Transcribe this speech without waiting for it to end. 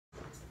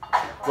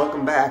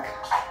Welcome back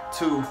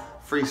to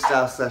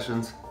Freestyle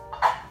Sessions,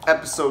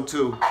 Episode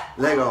 2,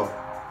 Lego.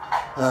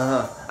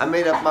 I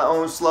made up my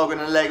own slogan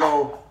in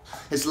Lego.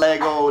 It's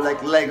Lego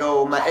like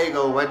Lego, my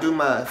ego, I do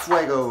my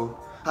fuego.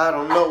 I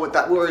don't know what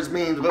that words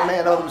means, but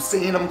man, I'm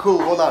seeing I'm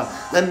cool. Hold on,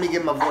 let me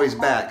get my voice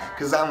back,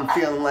 cause I'm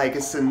feeling like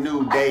it's a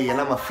new day, and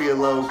I'ma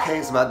feel okay.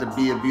 It's about to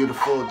be a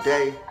beautiful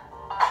day.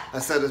 I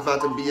said it's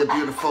about to be a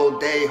beautiful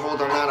day.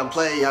 Hold on, I don't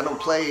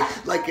play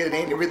like it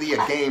ain't really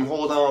a game.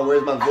 Hold on,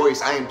 where's my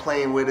voice? I ain't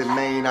playing with it,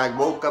 man. I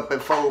woke up at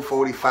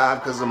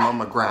 4:45 cause I'm on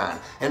my grind.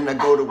 And I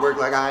go to work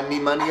like I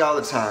need money all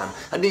the time.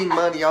 I need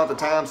money all the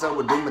time,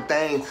 so I do my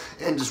thing.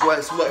 And just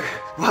what?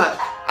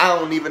 I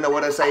don't even know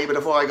what I say, but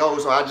before I go,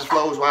 so I just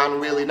flow, so I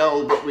don't really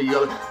know. But we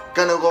gonna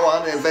go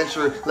on an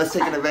adventure. Let's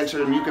take an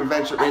adventure, and you can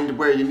venture into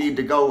where you need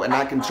to go, and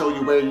I can show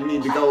you where you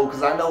need to go,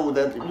 cause I know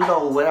that you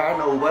know what I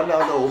know, what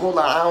I know. Hold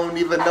on, I don't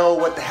even know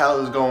what the hell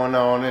is going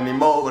on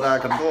anymore, but I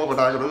can go, but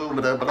I can do,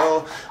 but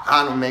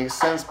I don't make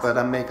sense, but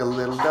I make a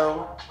little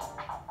dough.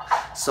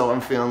 So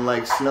I'm feeling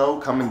like snow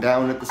coming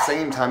down at the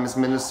same time as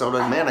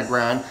Minnesota, man, I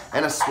grind.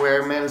 And I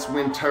swear, man, it's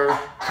winter.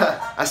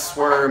 I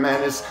swear,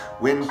 man, it's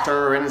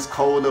winter and it's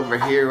cold over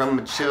here.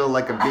 I'ma chill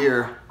like a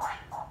beer.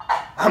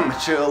 I'ma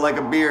chill like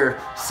a beer,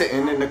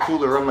 sitting in the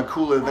cooler. I'm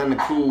cooler than the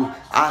cool.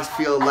 I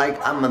feel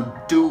like I'ma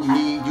do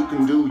me, you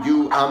can do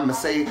you. I'ma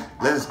say,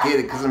 let's get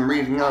it, cause I'm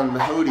reading on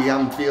the hoodie.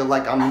 I'm feel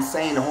like I'm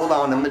insane. Hold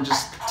on, I'ma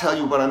just tell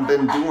you what I've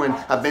been doing.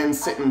 I've been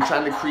sitting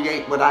trying to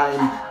create what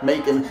I'm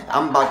making.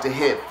 I'm about to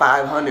hit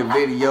 500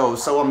 videos,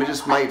 so I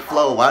just might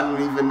flow. I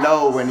don't even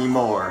know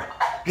anymore.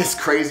 It's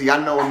crazy,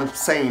 I know I'm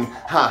insane,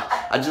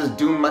 I just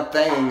do my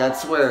thing, I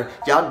swear.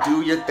 Y'all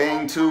do your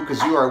thing too, cause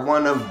you are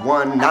one of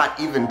one, not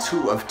even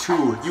two of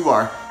two. You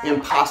are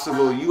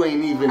impossible, you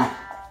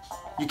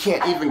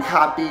can't even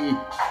copy.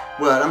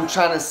 What I'm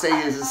trying to say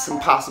is it's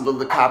impossible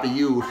to copy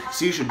you.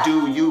 So you should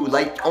do you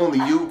like only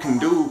you can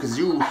do, cause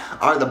you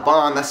are the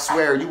bomb, I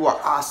swear. You are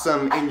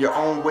awesome in your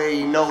own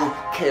way, no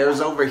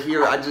cares over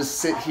here. I just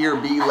sit here,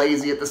 be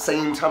lazy at the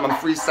same time. I'm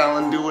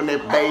freestyling, doing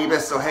it, baby.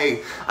 So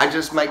hey, I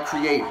just might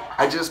create.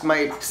 I just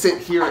might sit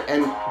here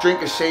and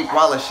drink a shake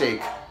while I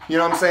shake. You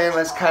know what I'm saying?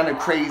 That's kind of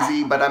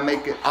crazy, but I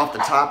make it off the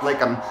top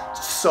like I'm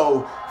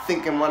so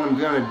thinking what I'm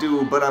gonna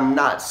do, but I'm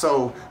not.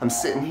 So I'm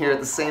sitting here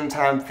at the same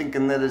time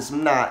thinking that it's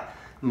not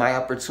my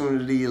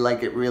opportunity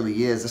like it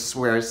really is. I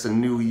swear it's a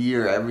new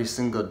year every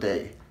single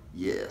day.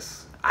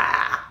 Yes.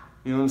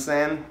 You know what I'm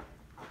saying?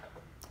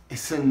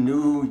 It's a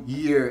new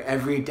year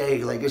every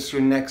day. Like it's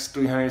your next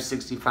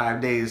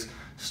 365 days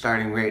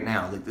starting right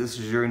now. Like this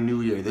is your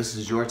new year. This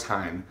is your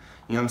time.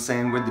 You know what I'm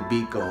saying? Where'd the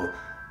beat go?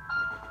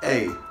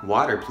 Hey,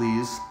 water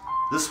please.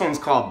 This one's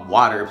called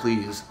Water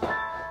Please.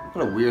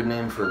 What a weird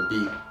name for a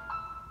beat.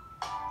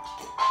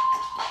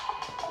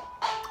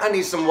 I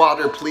need some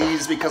water,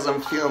 please, because I'm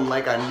feeling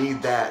like I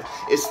need that.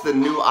 It's the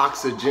new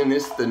oxygen,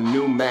 it's the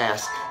new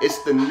mask.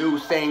 It's the new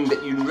thing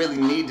that you really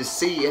need to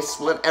see. It's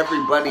what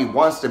everybody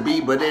wants to be,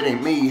 but it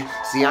ain't me.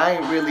 See, I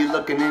ain't really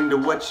looking into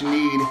what you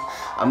need.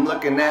 I'm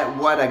looking at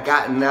what I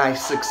got and I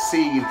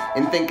succeed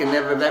in thinking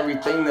of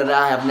everything that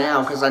I have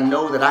now, because I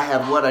know that I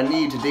have what I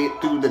need to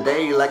get through the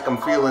day like I'm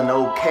feeling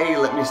okay.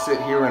 Let me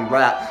sit here and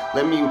rap.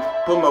 Let me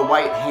put my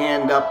white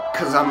hand up,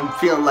 because I'm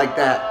feeling like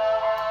that.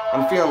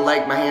 I'm feeling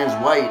like my hand's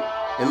white.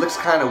 It looks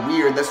kind of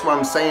weird, that's what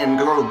I'm saying,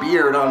 grow a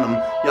beard on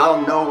them.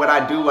 Y'all know what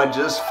I do, I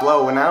just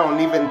flow. And I don't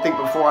even think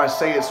before I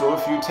say it, so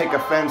if you take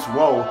offense,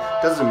 whoa.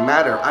 Doesn't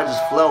matter, I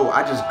just flow,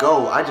 I just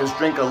go. I just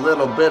drink a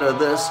little bit of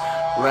this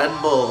Red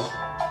Bull.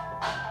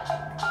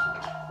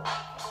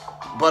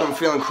 But I'm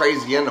feeling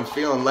crazy and I'm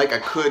feeling like I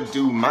could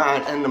do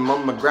mine, and I'm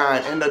on my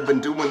grind, and I've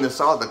been doing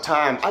this all the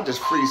time. I just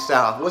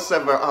freestyle, what's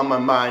ever on my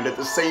mind. At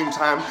the same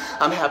time,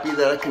 I'm happy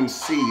that I can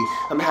see,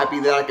 I'm happy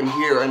that I can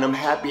hear, and I'm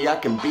happy I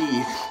can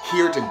be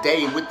here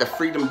today with the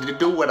freedom to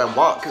do what I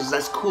want, cause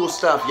that's cool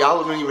stuff.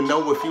 Y'all don't even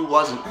know if you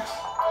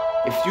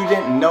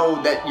didn't know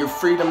that your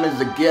freedom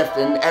is a gift,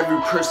 and every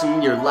person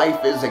in your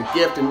life is a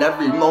gift, and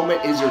every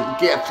moment is your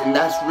gift, and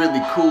that's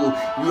really cool.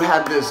 You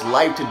have this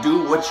life to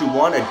do what you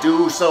want to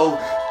do, so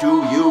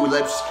do you,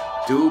 let's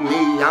do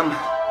me. I'm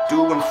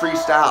doing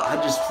freestyle, I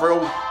just throw,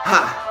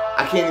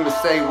 I can't even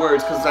say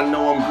words cause I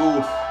know I'm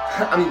cool.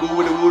 I'm good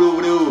with it,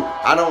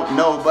 I don't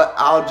know, but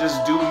I'll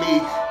just do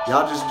me.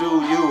 Y'all just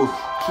do you.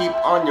 Keep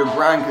on your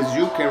grind, cause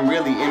you can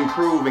really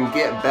improve and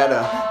get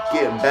better.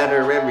 Get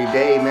better every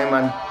day, man.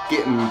 I'm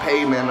getting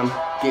paid, man. I'm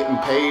getting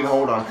paid.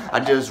 Hold on, I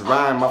just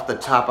rhyme off the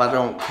top, I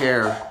don't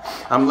care.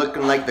 I'm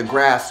looking like the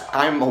grass,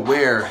 I'm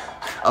aware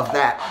of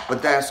that,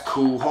 but that's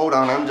cool. Hold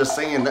on, I'm just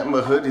saying that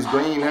my hood is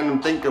green, and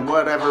I'm thinking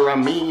whatever I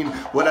mean.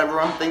 Whatever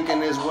I'm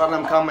thinking is what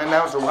I'm coming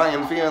out, so I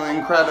am feeling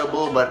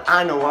incredible. But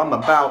I know I'm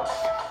about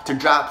to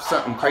drop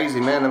something crazy,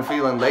 man. I'm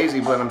feeling lazy,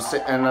 but I'm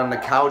sitting on the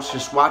couch.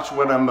 Just watch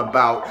what I'm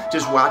about,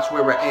 just watch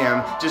where I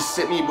am. Just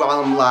sit me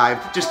while I'm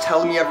live, just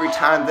tell me every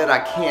time that I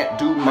can't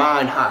do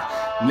mine.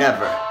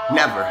 Never,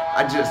 never,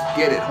 I just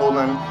get it. Hold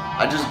on,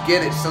 I just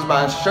get it. Says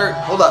my shirt,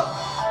 hold up.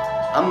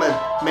 I'm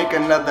gonna make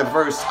another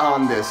verse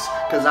on this,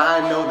 cause I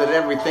know that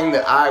everything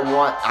that I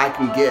want I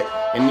can get.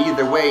 And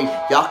either way,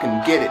 y'all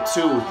can get it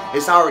too.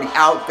 It's already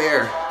out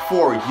there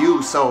for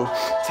you. So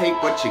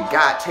take what you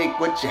got, take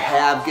what you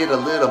have, get a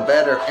little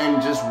better,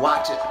 and just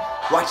watch it.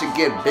 Watch it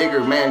get bigger,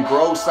 man.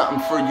 Grow something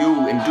for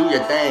you and do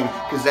your thing.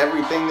 Cause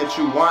everything that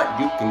you want,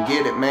 you can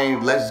get it,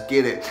 man. Let's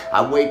get it.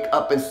 I wake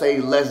up and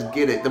say, let's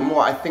get it. The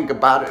more I think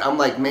about it, I'm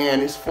like, man,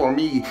 it's for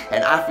me.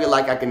 And I feel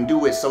like I can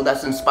do it. So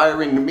that's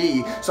inspiring to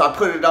me. So I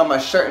put it on my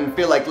shirt and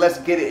feel like let's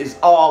get it is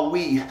all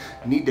we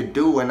need to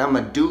do. And I'ma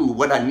do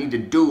what I need to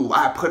do.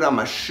 I put on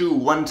my shoe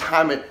one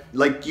time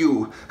like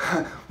you.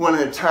 One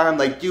at a time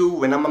like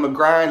you. And I'm gonna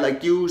grind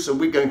like you. So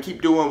we're gonna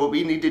keep doing what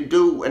we need to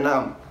do. And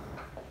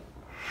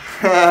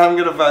I'm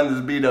gonna find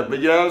this beat up, but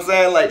you know what I'm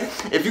saying? Like,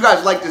 if you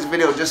guys like this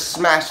video, just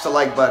smash the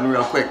like button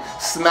real quick.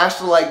 Smash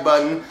the like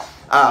button.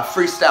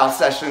 Freestyle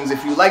sessions.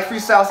 If you like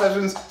freestyle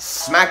sessions,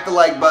 smack the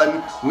like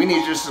button. We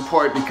need your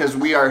support because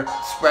we are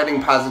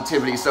spreading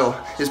positivity.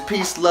 So it's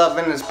peace, love,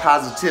 and it's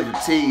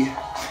positivity.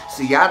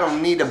 See, I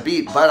don't need a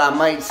beat, but I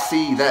might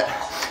see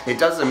that it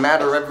doesn't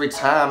matter every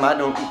time. I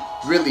don't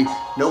really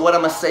know what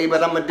I'm gonna say,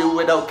 but I'm gonna do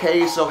it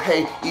okay. So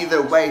hey,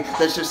 either way,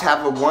 let's just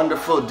have a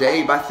wonderful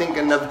day by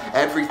thinking of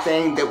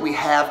everything that we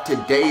have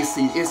today.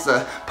 See, it's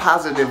a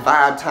positive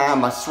vibe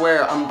time. I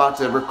swear I'm about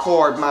to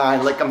record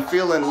mine. Like, I'm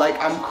feeling like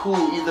I'm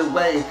cool either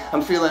way.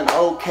 I'm feeling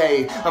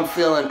okay. I'm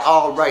feeling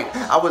alright.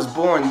 I was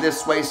born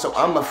this way, so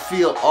I'ma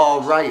feel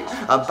alright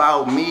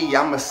about me.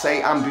 I'ma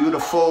say I'm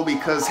beautiful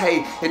because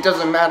hey, it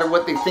doesn't matter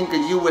what they think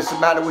of you. It's a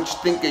matter what you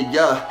think of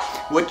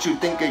what you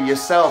think of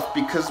yourself,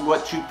 because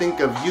what you think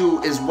of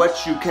you is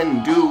what you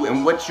can do,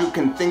 and what you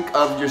can think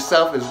of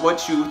yourself is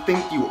what you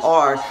think you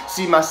are.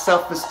 See, my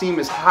self-esteem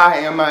is high,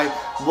 and I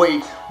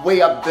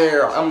way up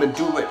there. I'ma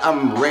do it.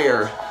 I'm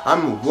rare.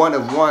 I'm one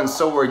of one.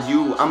 So are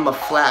you. I'm a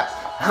flap.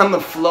 I'm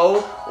a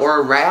flow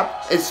or a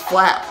rap. It's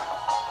flap.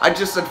 I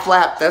just said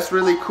flap. That's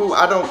really cool.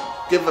 I don't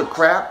give a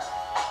crap.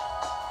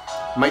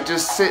 Might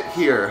just sit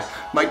here.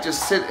 Might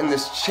just sit in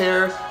this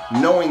chair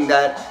knowing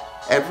that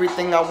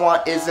everything I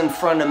want is in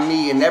front of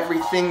me, and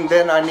everything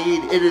that I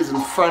need, it is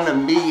in front of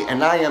me.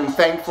 And I am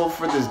thankful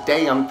for this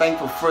day. I'm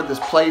thankful for this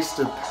place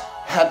to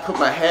have put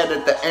my head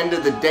at the end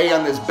of the day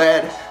on this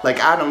bed. Like,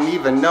 I don't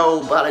even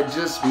know, but I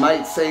just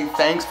might say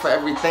thanks for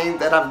everything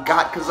that I've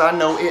got, cause I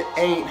know it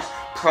ain't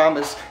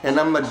promise. And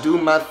I'ma do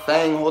my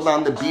thing. Hold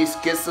on, the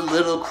beast gets a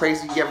little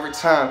crazy every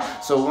time.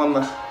 So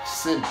I'ma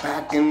sit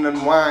back and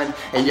unwind,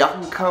 and y'all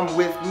can come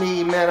with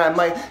me, man. I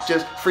might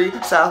just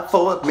freestyle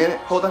for a minute.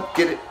 Hold up,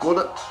 get it, hold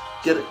up.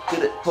 Get it,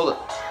 hold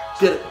up,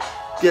 get it,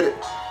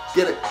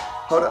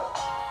 hold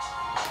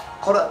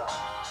up,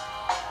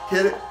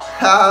 get it,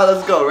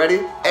 let's go, ready?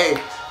 Hey,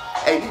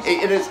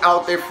 it is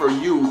out there for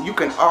you. You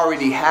can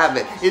already have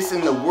it. It's in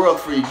the world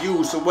for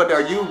you. So what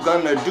are you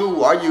gonna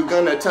do? Are you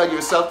gonna tell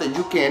yourself that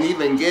you can't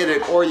even get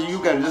it? Or are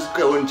you gonna just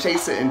go and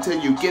chase it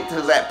until you get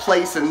to that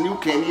place, and you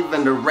can't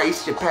even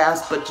erase your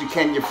past, but you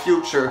can your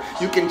future.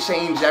 You can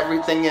change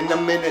everything in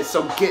a minute,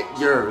 so get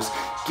yours.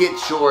 Get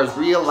yours,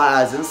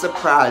 realize and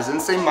surprise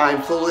and stay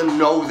mindful and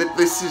know that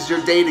this is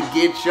your day to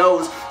get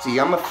yours. See,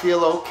 I'ma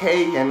feel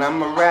okay and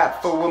I'ma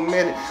rap for a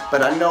minute,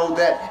 but I know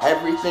that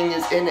everything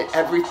is in it.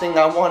 Everything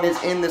I want is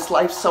in this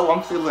life, so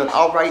I'm feeling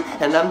alright,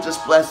 and I'm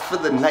just blessed for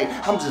the night.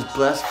 I'm just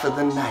blessed for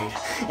the night,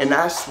 and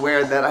I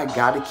swear that I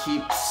gotta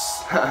keep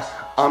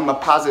on my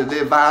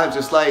positive vibes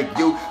just like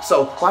you.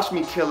 So watch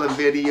me kill a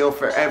video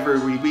for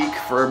every week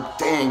for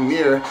dang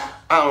near,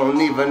 I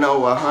don't even know,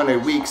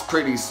 100 weeks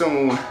pretty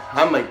soon.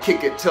 I might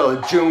kick it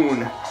till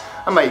June.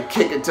 I might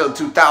kick it till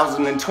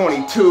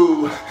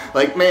 2022.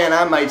 Like, man,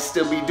 I might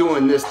still be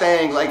doing this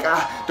thing. Like,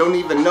 I don't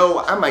even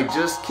know. I might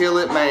just kill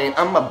it, man.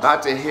 I'm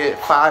about to hit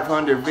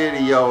 500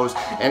 videos,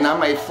 and I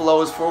might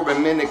flows for a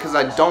minute because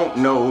I don't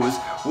knows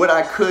what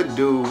I could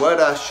do,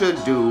 what I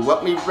should do,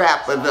 what me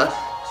rap or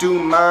do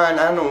mine.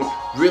 I don't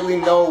really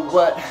know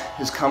what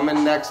is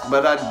coming next,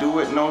 but I do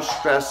it no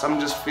stress. I'm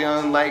just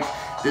feeling like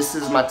this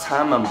is my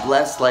time. I'm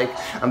blessed, like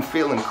I'm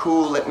feeling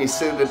cool. Let me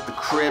sit at the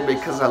crib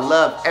because I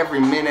love every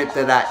minute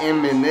that I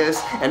am in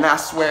this. And I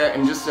swear,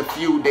 and just a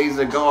few days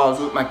ago I was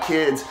with my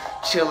kids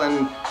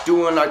chilling,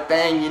 doing our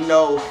thing, you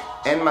know,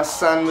 and my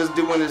son was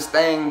doing his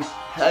thing,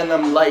 and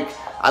I'm like,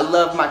 I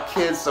love my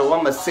kids, so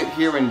I'ma sit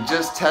here and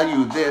just tell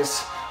you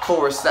this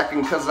for a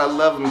second because I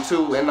love them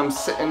too. And I'm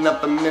sitting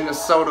up in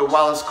Minnesota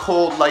while it's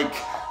cold, like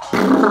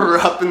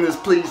up in this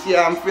place.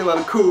 Yeah, I'm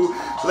feeling cool.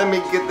 Let me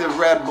get the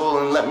Red Bull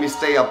and let me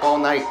stay up all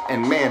night.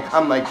 And man, I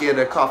might get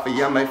a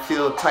coffee, I might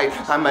feel tight,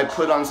 I might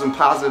put on some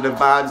positive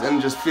vibes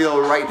and just feel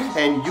right.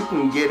 And you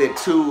can get it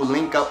too,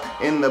 link up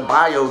in the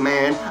bio,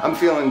 man. I'm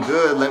feeling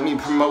good, let me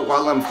promote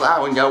while I'm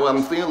flowing, yo.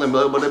 I'm feeling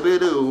blah blah blah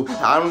blah.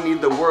 I don't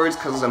need the words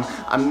cause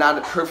I'm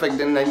not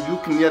perfect, and then you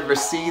can never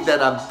see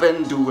that I've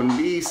been doing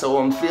me. So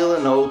I'm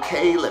feeling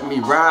okay, let me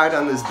ride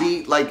on this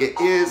beat like it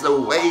is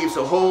a wave.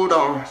 So hold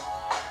on,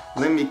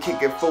 let me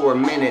kick it for a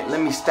minute.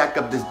 Let me stack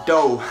up this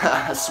dough.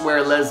 I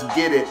swear, let's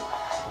get it.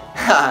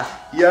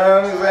 You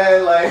know what I'm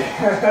saying? Like,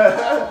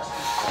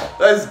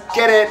 let's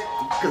get it.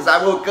 Cause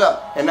I woke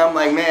up and I'm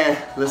like, man,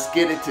 let's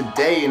get it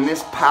today. And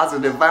this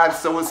positive vibe,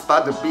 so it's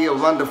about to be a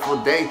wonderful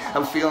day.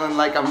 I'm feeling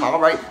like I'm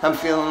alright, I'm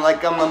feeling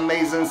like I'm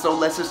amazing. So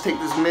let's just take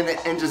this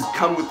minute and just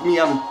come with me,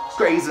 I'm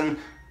grazing.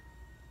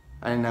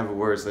 I didn't have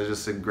words, I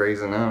just said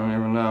grazing, I don't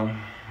even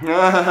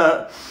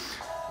know.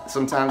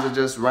 Sometimes it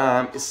just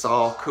rhyme, it's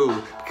all cool.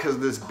 Because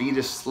this beat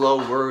is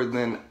slower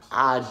than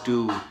I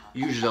do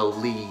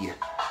usually.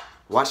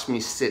 Watch me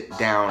sit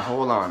down,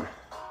 hold on.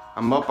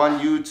 I'm up on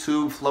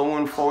YouTube,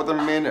 flowing for the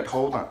minute,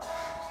 hold on.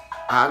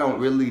 I don't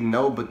really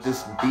know, but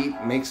this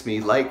beat makes me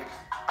like,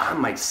 I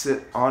might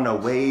sit on a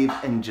wave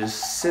and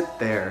just sit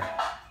there.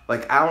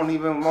 Like I don't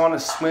even wanna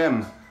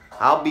swim.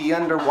 I'll be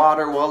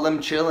underwater while I'm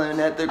chilling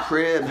at the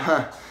crib,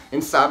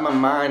 Inside my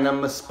mind,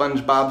 I'm a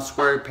SpongeBob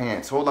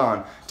SquarePants. Hold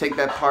on, take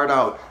that part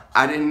out.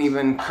 I didn't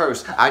even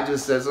curse. I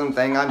just said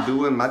something, I'm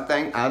doing my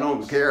thing. I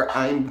don't care,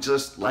 I'm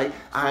just like,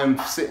 I'm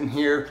sitting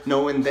here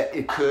knowing that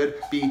it could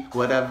be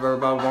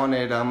whatever I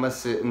wanted. I'ma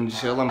sit and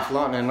chill, I'm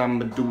flaunting,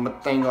 I'ma do my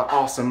thing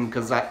awesome.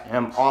 Cause I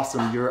am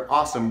awesome, you're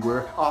awesome,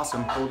 we're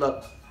awesome. Hold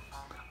up,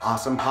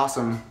 awesome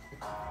possum.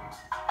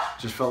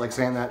 Just felt like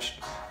saying that.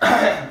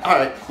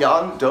 Alright,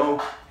 y'all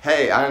don't,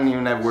 hey, I didn't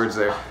even have words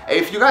there. Hey,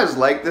 if you guys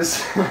like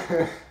this,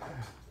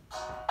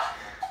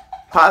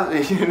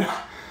 you know,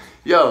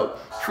 yo,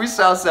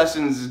 freestyle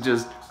sessions is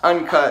just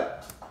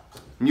uncut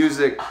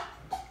music,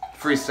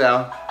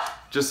 freestyle,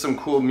 just some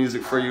cool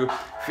music for you.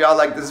 If y'all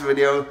like this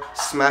video,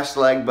 smash the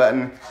like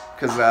button,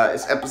 cause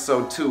it's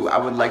episode 2. I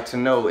would like to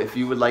know if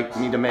you would like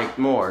me to make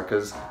more,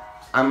 cause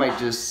I might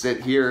just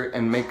sit here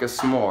and make a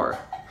s'more.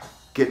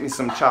 Get me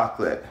some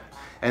chocolate,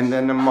 and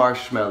then a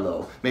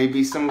marshmallow,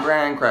 maybe some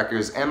graham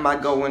crackers. Am I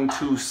going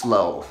too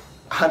slow?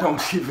 I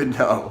don't even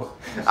know.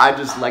 I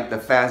just like the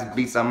fast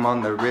beats, I'm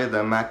on the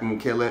rhythm, I can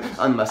kill it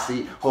on my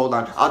seat. Hold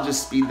on, I'll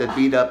just speed the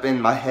beat up in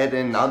my head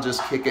and I'll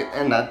just kick it.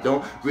 And I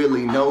don't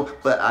really know,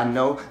 but I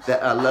know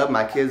that I love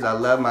my kids, I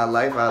love my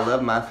life, I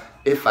love my...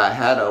 If I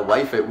had a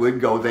wife, it would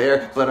go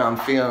there. But I'm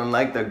feeling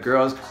like the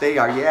girls, they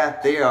are,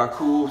 yeah, they are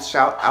cool.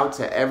 Shout out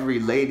to every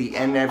lady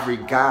and every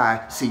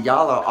guy. See,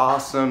 y'all are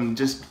awesome,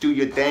 just do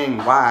your thing.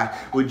 Why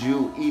would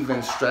you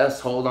even stress?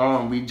 Hold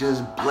on, we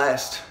just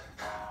blessed.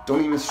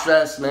 Don't even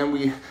stress, man,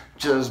 we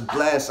just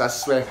blessed. I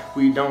swear,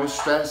 we don't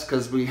stress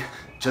cause we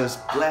just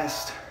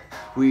blessed.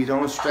 We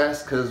don't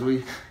stress cause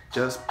we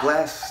just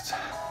blessed.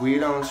 We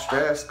don't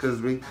stress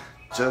cause we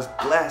just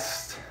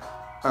blessed.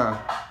 I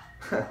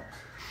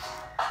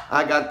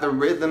got the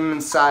rhythm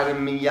inside of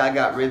me, I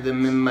got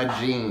rhythm in my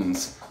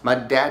jeans. My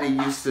daddy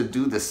used to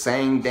do the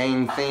same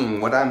dang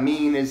thing. What I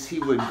mean is he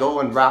would go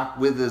and rock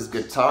with his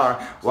guitar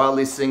while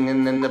he's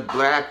singing in the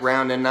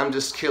background, and I'm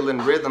just killing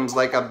rhythms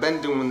like I've been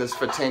doing this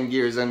for 10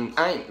 years and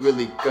I ain't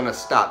really gonna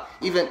stop.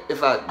 Even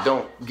if I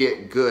don't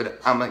get good,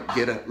 I'ma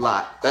get a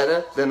lot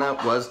better than I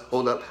was.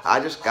 Hold up, I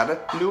just got a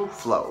new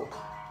flow.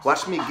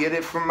 Watch me get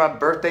it for my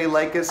birthday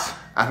like it's,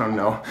 I don't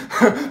know,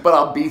 but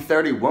I'll be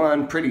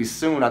 31 pretty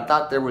soon. I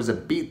thought there was a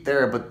beat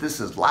there, but this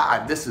is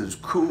live, this is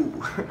cool.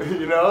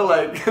 You know,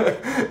 like,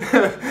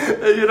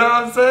 you know what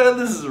I'm saying?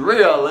 This is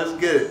real, let's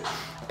get it.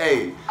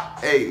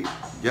 Hey,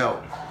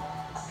 yo,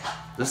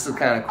 this is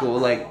kind of cool.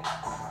 Like,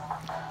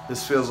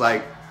 this feels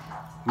like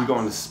we're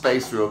going to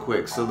space real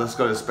quick. So let's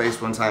go to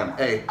space one time.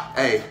 Hey,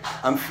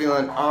 I'm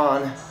feeling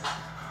on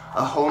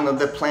a whole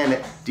nother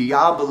planet. Do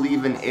y'all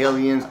believe in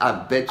aliens? I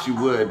bet you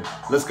would.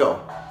 Let's go.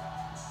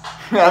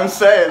 I'm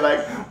saying,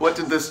 like, what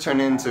did this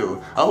turn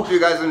into? I hope you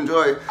guys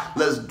enjoy.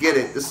 Let's get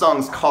it. This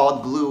song's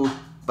called Glue,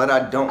 but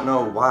I don't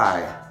know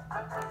why.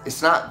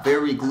 It's not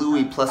very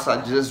gluey, plus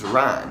I just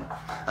rhyme.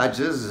 I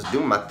just do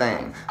my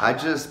thing. I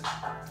just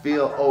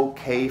feel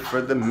okay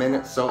for the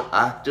minute, so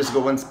I just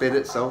go and spit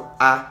it. So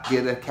I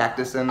get a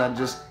cactus and I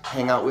just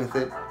hang out with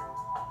it.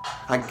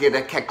 I get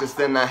a cactus,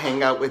 then I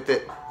hang out with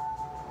it.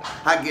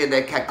 I get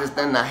a cactus,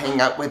 then I hang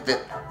out with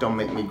it. Don't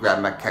make me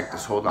grab my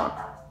cactus, hold on.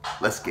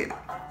 Let's get it.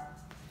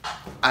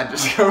 I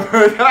just, you know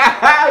what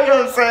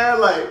I'm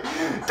saying? Like,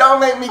 don't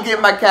make me get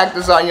my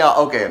cactus on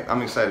y'all. Okay,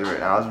 I'm excited right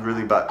now. I was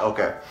really about,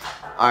 okay.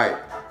 Alright.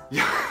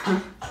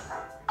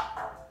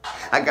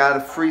 I got a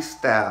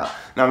freestyle.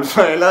 No, I'm just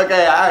saying,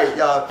 okay, alright,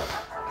 y'all.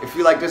 If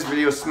you like this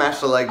video, smash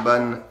the like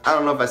button. I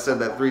don't know if I said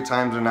that 3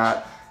 times or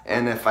not.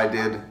 And if I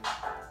did,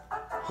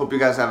 hope you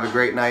guys have a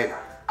great night.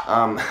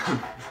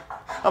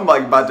 I'm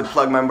like about to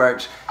plug my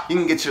merch. You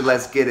can get your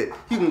Let's Get It.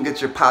 You can get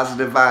your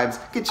positive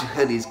vibes. Get your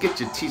hoodies, get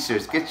your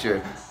t-shirts, get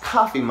your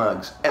coffee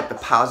mugs at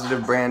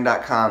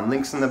thepositivebrand.com.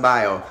 Links in the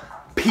bio.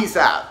 Peace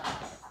out.